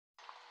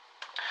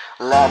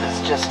Love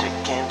is just a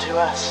game to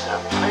us, a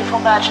playful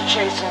match of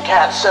chasing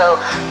cats.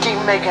 So keep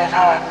making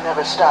art,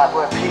 never stop.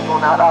 We're people,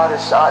 not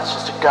artists. Art's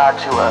just a god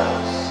to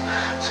us.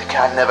 So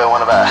God, never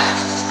one of us.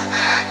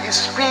 You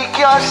speak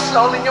your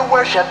soul and you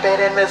worship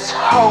it in this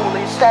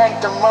holy,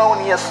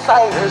 sanctimonious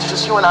sight. It's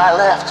just you and I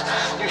left.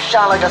 You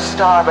shine like a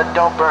star, but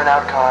don't burn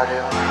out,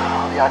 Cardew.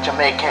 All the art you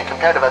make can't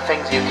compare to the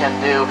things you can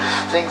do,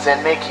 things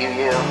that make you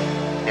you.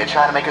 You're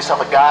trying to make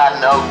yourself a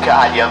god, no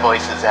God, your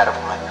voice is out of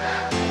one.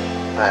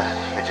 But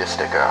you're just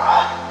a girl.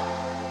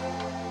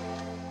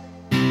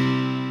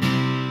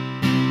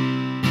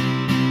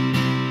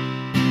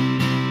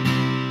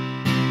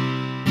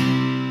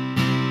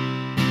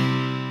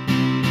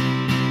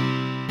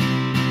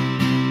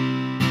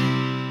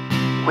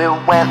 We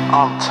went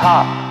on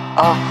top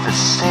of the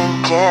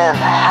sinking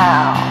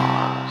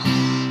house,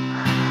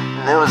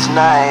 and it was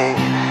night,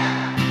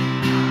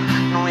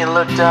 and we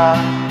looked up.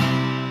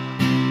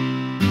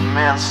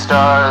 Man,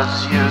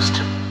 stars used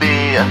to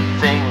be a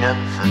thing of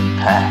the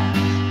past.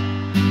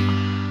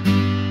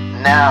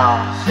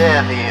 Now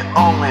they're the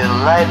only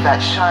light that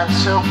shines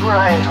so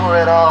bright or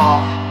at all.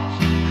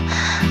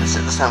 I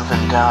said something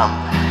dumb,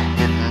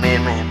 it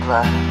made me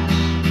blush.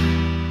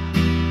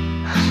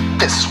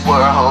 This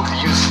world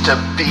used to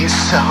be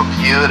so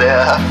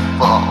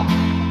beautiful.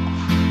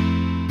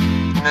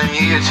 And then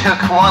you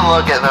took one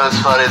look at those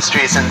flooded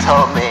streets and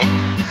told me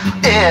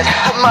it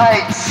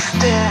might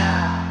still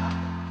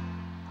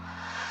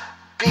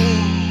be.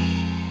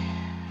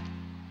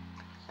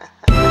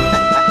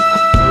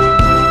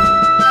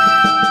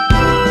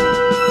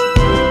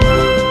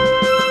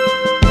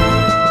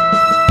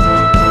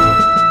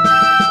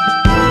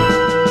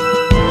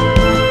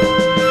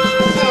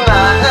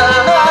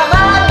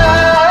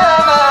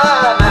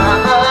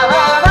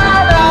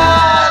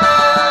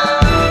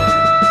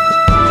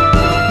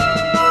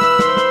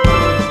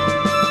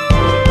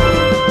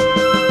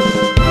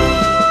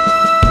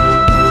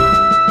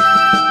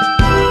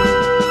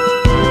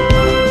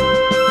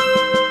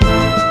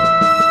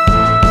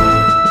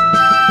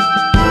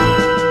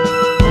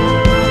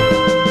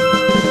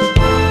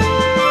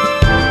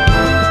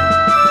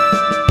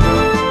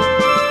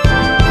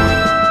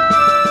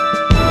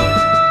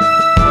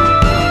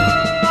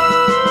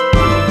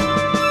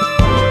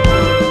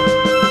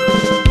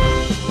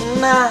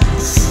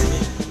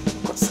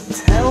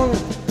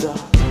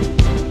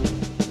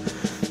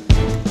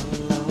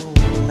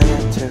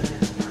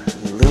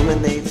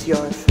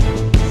 Your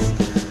face.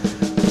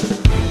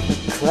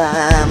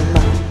 Climb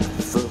up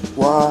the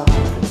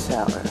water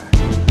tower.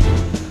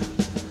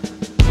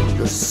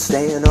 You're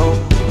staying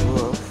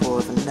over for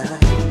the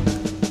night.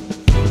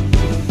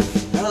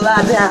 I'll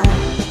lie down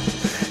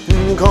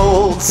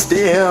cold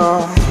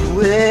still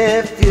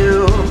with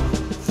you.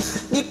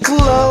 You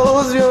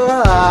close your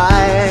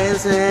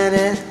eyes and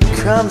it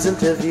comes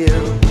into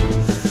view.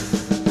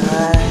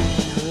 I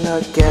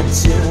look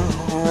at you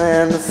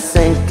and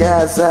think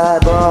as I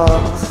ball,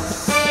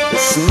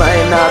 this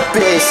might not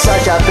be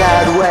such a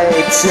bad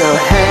way to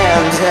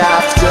end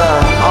after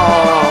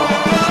all.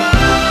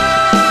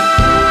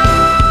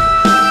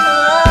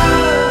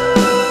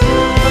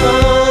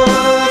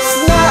 It's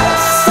not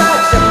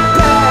such a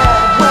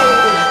bad way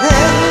to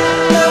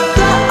end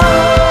after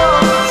all.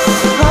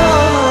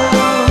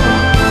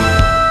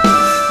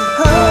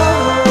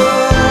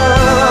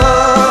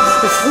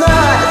 It's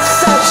not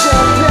such a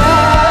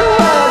bad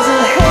way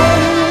to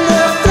end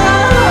after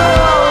all.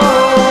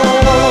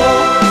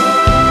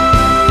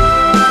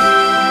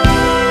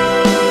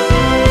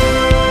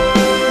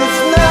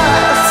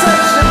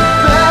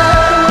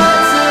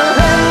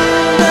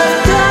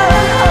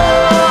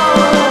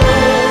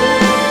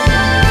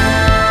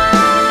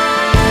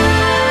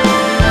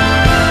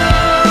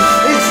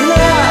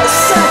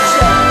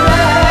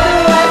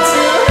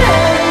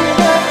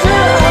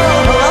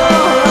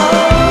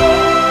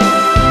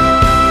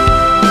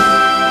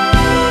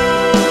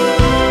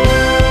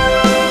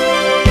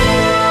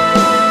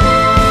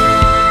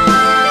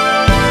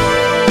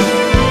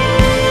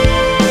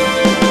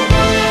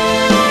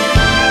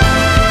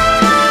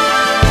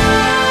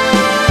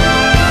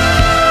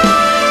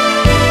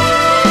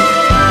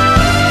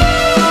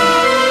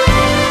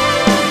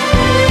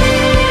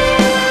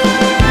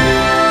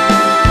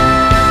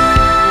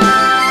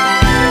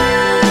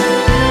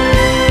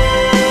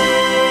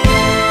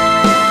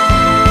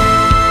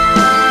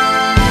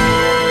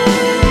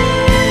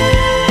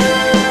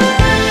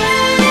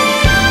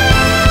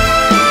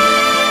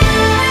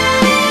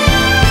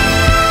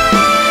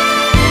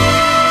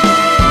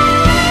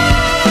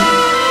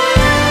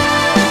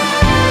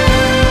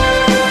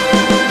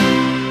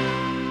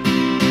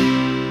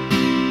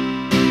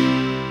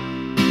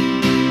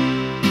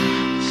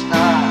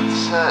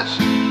 Such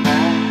a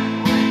bad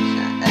way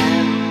to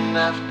end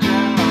after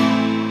all.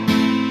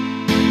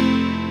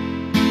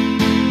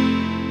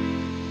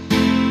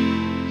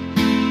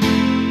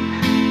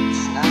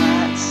 It's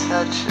not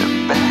such a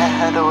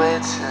bad way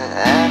to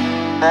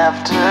end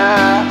after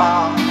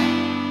all.